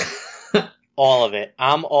 All of it.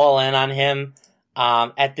 I'm all in on him.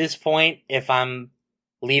 At this point, if I'm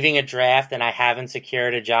leaving a draft and I haven't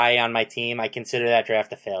secured Ajayi on my team, I consider that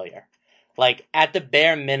draft a failure. Like, at the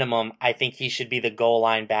bare minimum, I think he should be the goal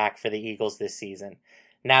line back for the Eagles this season.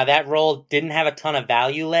 Now, that role didn't have a ton of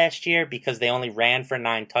value last year because they only ran for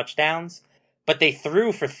 9 touchdowns, but they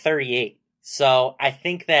threw for 38. So I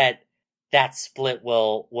think that split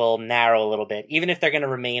will narrow a little bit. Even if they're going to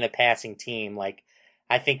remain a passing team, like,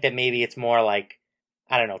 I think that maybe it's more like,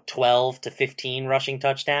 12 to 15 rushing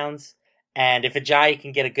touchdowns. And if Ajayi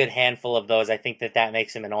can get a good handful of those, I think that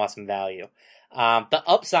makes him an awesome value. The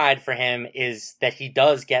upside for him is that he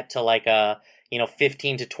does get to like a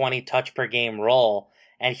 15 to 20 touch per game role,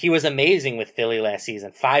 and he was amazing with Philly last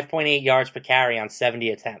season, 5.8 yards per carry on 70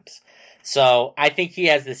 attempts. So I think he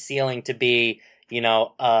has the ceiling to be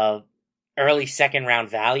a early 2nd round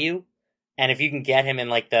value, and if you can get him in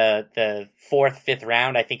like the 4th, 5th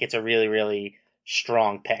round, I think it's a really, really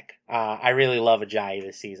strong pick. I really love Ajayi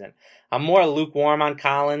this season. I'm more lukewarm on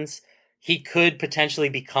Collins. He could potentially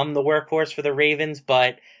become the workhorse for the Ravens,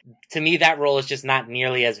 but to me, that role is just not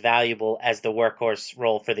nearly as valuable as the workhorse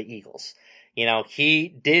role for the Eagles. He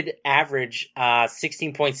did average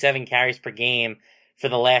 16.7 carries per game for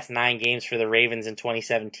the last 9 games for the Ravens in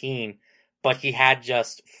 2017, but he had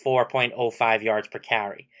just 4.05 yards per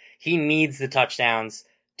carry. He needs the touchdowns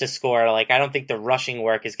to score. Like, I don't think the rushing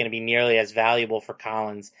work is going to be nearly as valuable for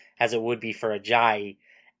Collins as it would be for Ajayi.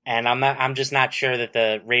 And I'm just not sure that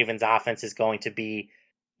the Ravens offense is going to be,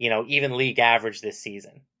 even league average this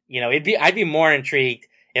season. I'd be more intrigued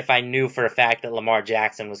if I knew for a fact that Lamar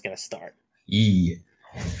Jackson was going to start. Yeah.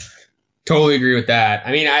 Totally agree with that.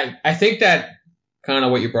 I mean, I think that kind of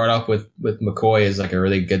what you brought up with McCoy is like a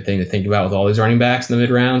really good thing to think about with all these running backs in the mid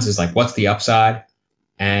rounds is like, what's the upside?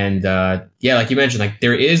 And like you mentioned, like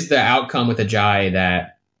there is the outcome with Ajayi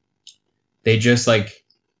that they just like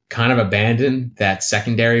kind of abandon that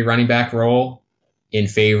secondary running back role in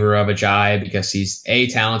favor of Ajayi because he's A,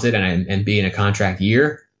 talented and B, in a contract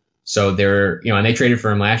year. So they're, and they traded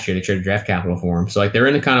for him last year. They traded draft capital for him. So like they're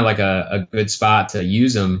in a kind of like a good spot to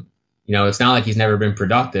use him. It's not like he's never been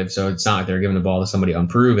productive. So it's not like they're giving the ball to somebody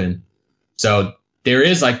unproven. So there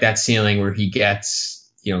is like that ceiling where he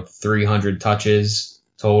gets, 300 touches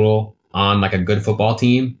total on like a good football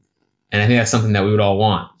team. And I think that's something that we would all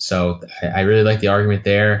want. So I really like the argument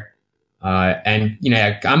there. And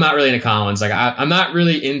I'm not really into Collins. Like I'm not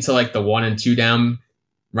really into like the 1 and 2 down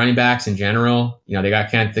running backs in general. They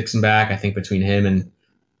got Kenneth Dixon back. I think between him and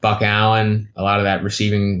Buck Allen, a lot of that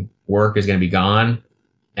receiving work is going to be gone.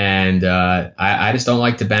 And I just don't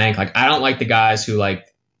like to bank. Like I don't like the guys who like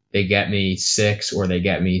they get me 6 or they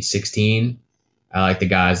get me 16. I like the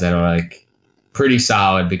guys that are like pretty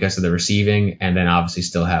solid because of the receiving and then obviously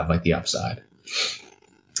still have like the upside.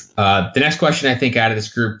 The next question I think out of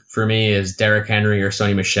this group for me is Derrick Henry or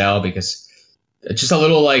Sony Michel because it's just a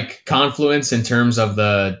little like confluence in terms of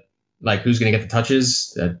the like who's going to get the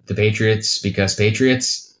touches, the Patriots because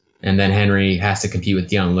Patriots, and then Henry has to compete with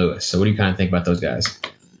Deion Lewis. So what do you kind of think about those guys?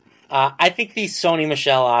 I think these Sony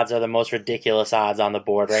Michel odds are the most ridiculous odds on the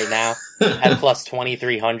board right now at plus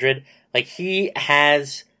 2,300. Like he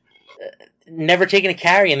has never taken a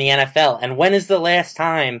carry in the NFL. And when is the last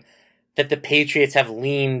time that the Patriots have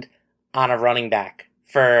leaned on a running back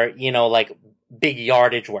for, like big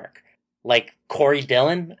yardage work? Like Corey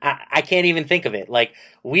Dillon? I can't even think of it. Like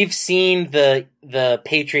we've seen the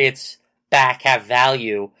Patriots back have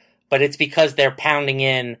value, but it's because they're pounding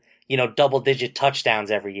in, double-digit touchdowns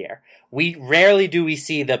every year. We rarely do we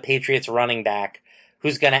see the Patriots running back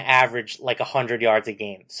who's going to average like 100 yards a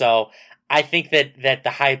game. So I think that the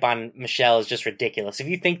hype on Michel is just ridiculous. If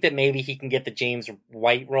you think that maybe he can get the James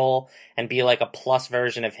White role and be like a plus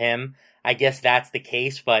version of him, I guess that's the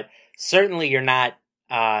case, but certainly you're not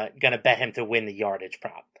going to bet him to win the yardage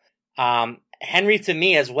prop. Henry, to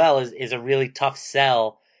me as well, is a really tough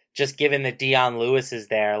sell, just given that Dion Lewis is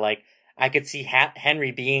there. Like, I could see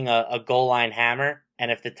Henry being a goal line hammer,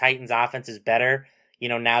 and if the Titans offense is better,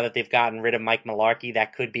 now that they've gotten rid of Mike Mularkey,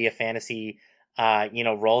 that could be a fantasy,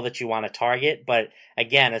 role that you want to target. But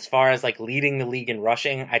again, as far as like leading the league in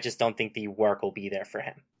rushing, I just don't think the work will be there for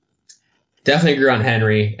him. Definitely agree on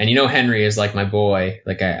Henry. And Henry is like my boy.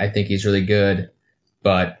 Like, I think he's really good,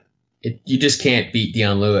 but you just can't beat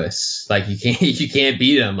Dion Lewis. Like, you can't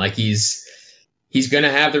beat him. Like, he's going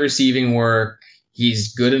to have the receiving work.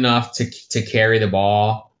 He's good enough to carry the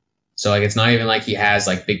ball. So, like, it's not even like he has,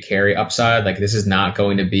 like, big carry upside. Like, this is not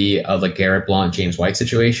going to be a Garrett Blount, James White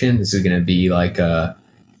situation. This is going to be like a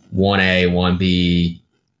 1A, 1B.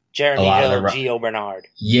 Jeremy Hill, Gio Bernard.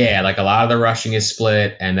 Yeah, like a lot of the rushing is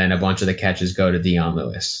split, and then a bunch of the catches go to Dion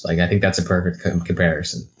Lewis. Like, I think that's a perfect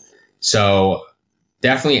comparison. So,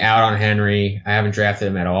 definitely out on Henry. I haven't drafted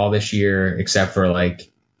him at all this year, except for,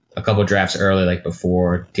 like, a couple drafts early, like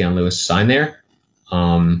before Dion Lewis signed there.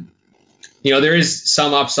 There is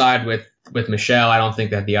some upside with Michel. I don't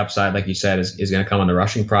think that the upside, like you said, is going to come on the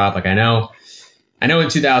rushing prop. Like, I know in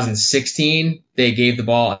 2016 they gave the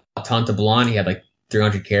ball a ton to Blount. He had like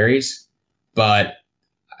 300 carries, but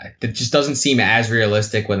it just doesn't seem as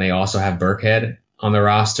realistic when they also have Burkhead on the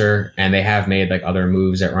roster, and they have made like other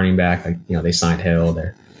moves at running back. Like, they signed Hill.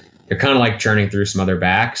 They're kind of like churning through some other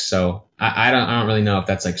backs. So I don't really know if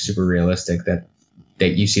that's like super realistic that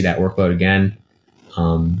you see that workload again.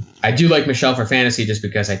 I do like Michel for fantasy just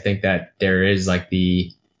because I think that there is like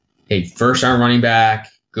first round running back,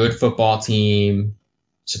 good football team,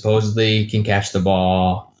 supposedly can catch the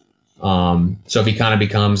ball. So if he kind of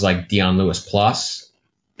becomes like Dion Lewis plus,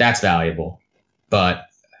 that's valuable. But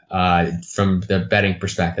from the betting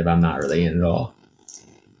perspective, I'm not really in at all.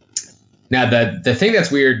 Now, the thing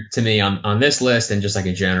that's weird to me on this list and just like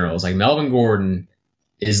in general is like Melvin Gordon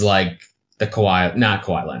is like the not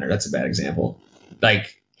Kawhi Leonard. That's a bad example.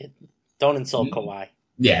 Like, don't insult Kawhi.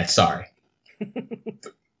 Yeah, sorry.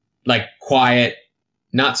 Like, quiet,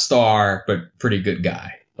 not star, but pretty good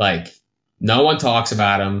guy. Like, no one talks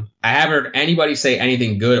about him. I haven't heard anybody say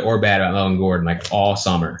anything good or bad about Melvin Gordon like all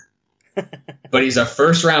summer. But he's a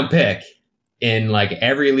first round pick in like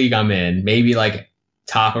every league I'm in, maybe like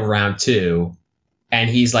top of round 2. And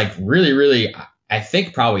he's like really, really, I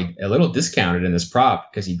think probably a little discounted in this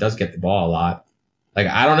prop because he does get the ball a lot. Like,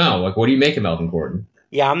 I don't know. Like, what do you make of Melvin Gordon?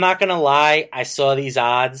 Yeah, I'm not going to lie. I saw these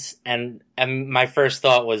odds, and my first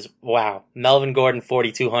thought was, wow, Melvin Gordon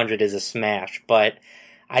 4,200 is a smash. But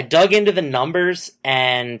I dug into the numbers,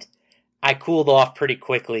 and I cooled off pretty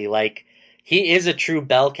quickly. Like, he is a true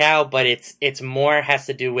bell cow, but it's more has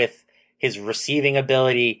to do with his receiving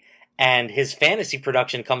ability, and his fantasy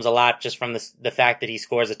production comes a lot just from the fact that he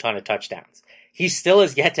scores a ton of touchdowns. He still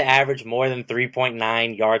has yet to average more than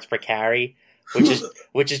 3.9 yards per carry,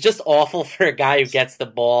 which is just awful for a guy who gets the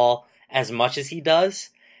ball as much as he does.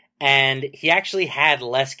 And he actually had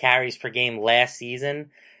less carries per game last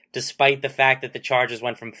season, despite the fact that the Chargers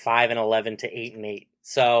went from 5-11 to 8-8.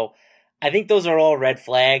 So I think those are all red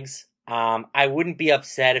flags. I wouldn't be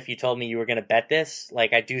upset if you told me you were going to bet this.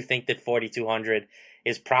 Like, I do think that 4,200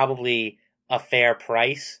 is probably a fair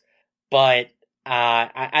price, but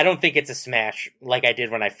I don't think it's a smash like I did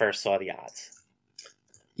when I first saw the odds.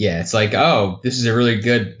 Yeah, it's like, oh, this is really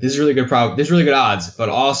good odds, but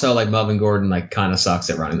also like Melvin Gordon like kind of sucks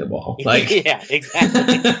at running the ball. Like, yeah,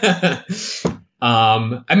 exactly.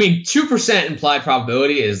 I mean, 2% implied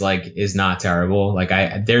probability is not terrible.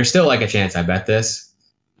 Like, there's still like a chance I bet this,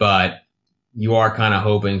 but you are kind of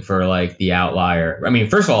hoping for like the outlier. I mean,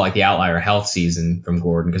 first of all, like the outlier health season from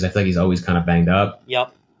Gordon, because I feel like he's always kind of banged up.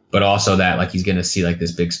 Yep. But also that like he's going to see like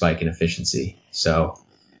this big spike in efficiency. So.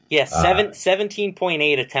 Yeah,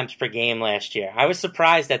 17.8 attempts per game last year. I was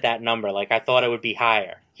surprised at that number. Like, I thought it would be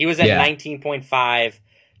higher. He was at 19.5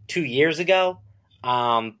 2 years ago.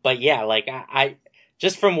 But yeah, like I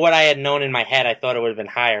just from what I had known in my head, I thought it would have been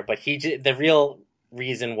higher. But the real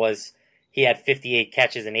reason was he had 58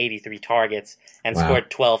 catches and 83 targets and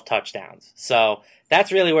scored 12 touchdowns. So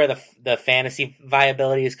that's really where the fantasy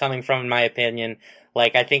viability is coming from, in my opinion.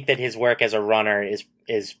 Like, I think that his work as a runner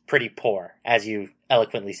is pretty poor, as you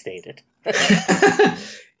eloquently stated.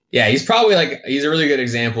 Yeah, he's a really good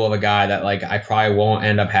example of a guy that like I probably won't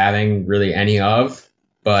end up having really any of,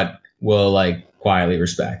 but will like quietly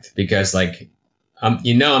respect because like I'm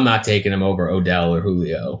not taking him over Odell or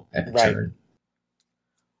Julio at the turn.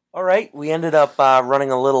 All right, we ended up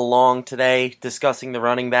running a little long today discussing the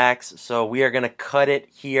running backs, so we are going to cut it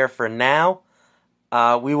here for now.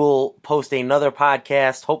 We will post another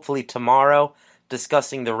podcast, hopefully tomorrow,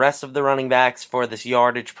 discussing the rest of the running backs for this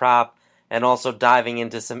yardage prop and also diving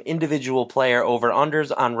into some individual player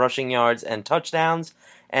over-unders on rushing yards and touchdowns,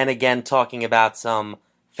 and again talking about some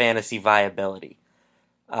fantasy viability.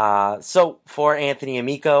 So for Anthony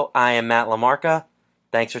Amico, I am Matt LaMarca.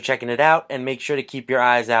 Thanks for checking it out, and make sure to keep your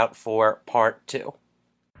eyes out for part 2.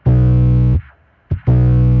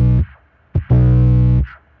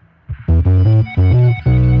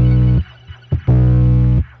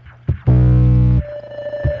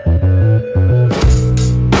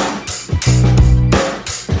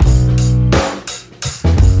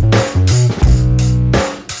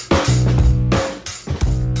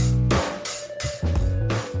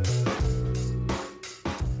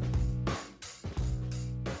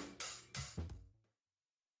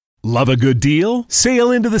 Love a good deal? Sail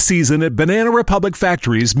into the season at Banana Republic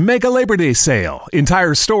Factory's Mega Labor Day Sale.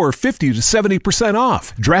 Entire store 50 to 70%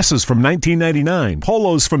 off. Dresses from $19.99.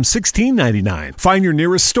 Polos from $16.99. Find your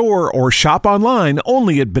nearest store or shop online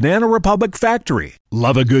only at Banana Republic Factory.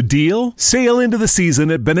 Love a good deal? Sail into the season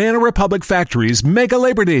at Banana Republic Factory's Mega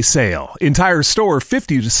Labor Day Sale. Entire store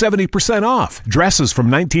 50 to 70% off. Dresses from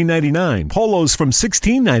 $19.99. Polos from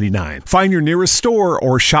 $16.99. Find your nearest store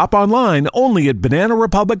or shop online only at Banana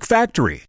Republic Factory.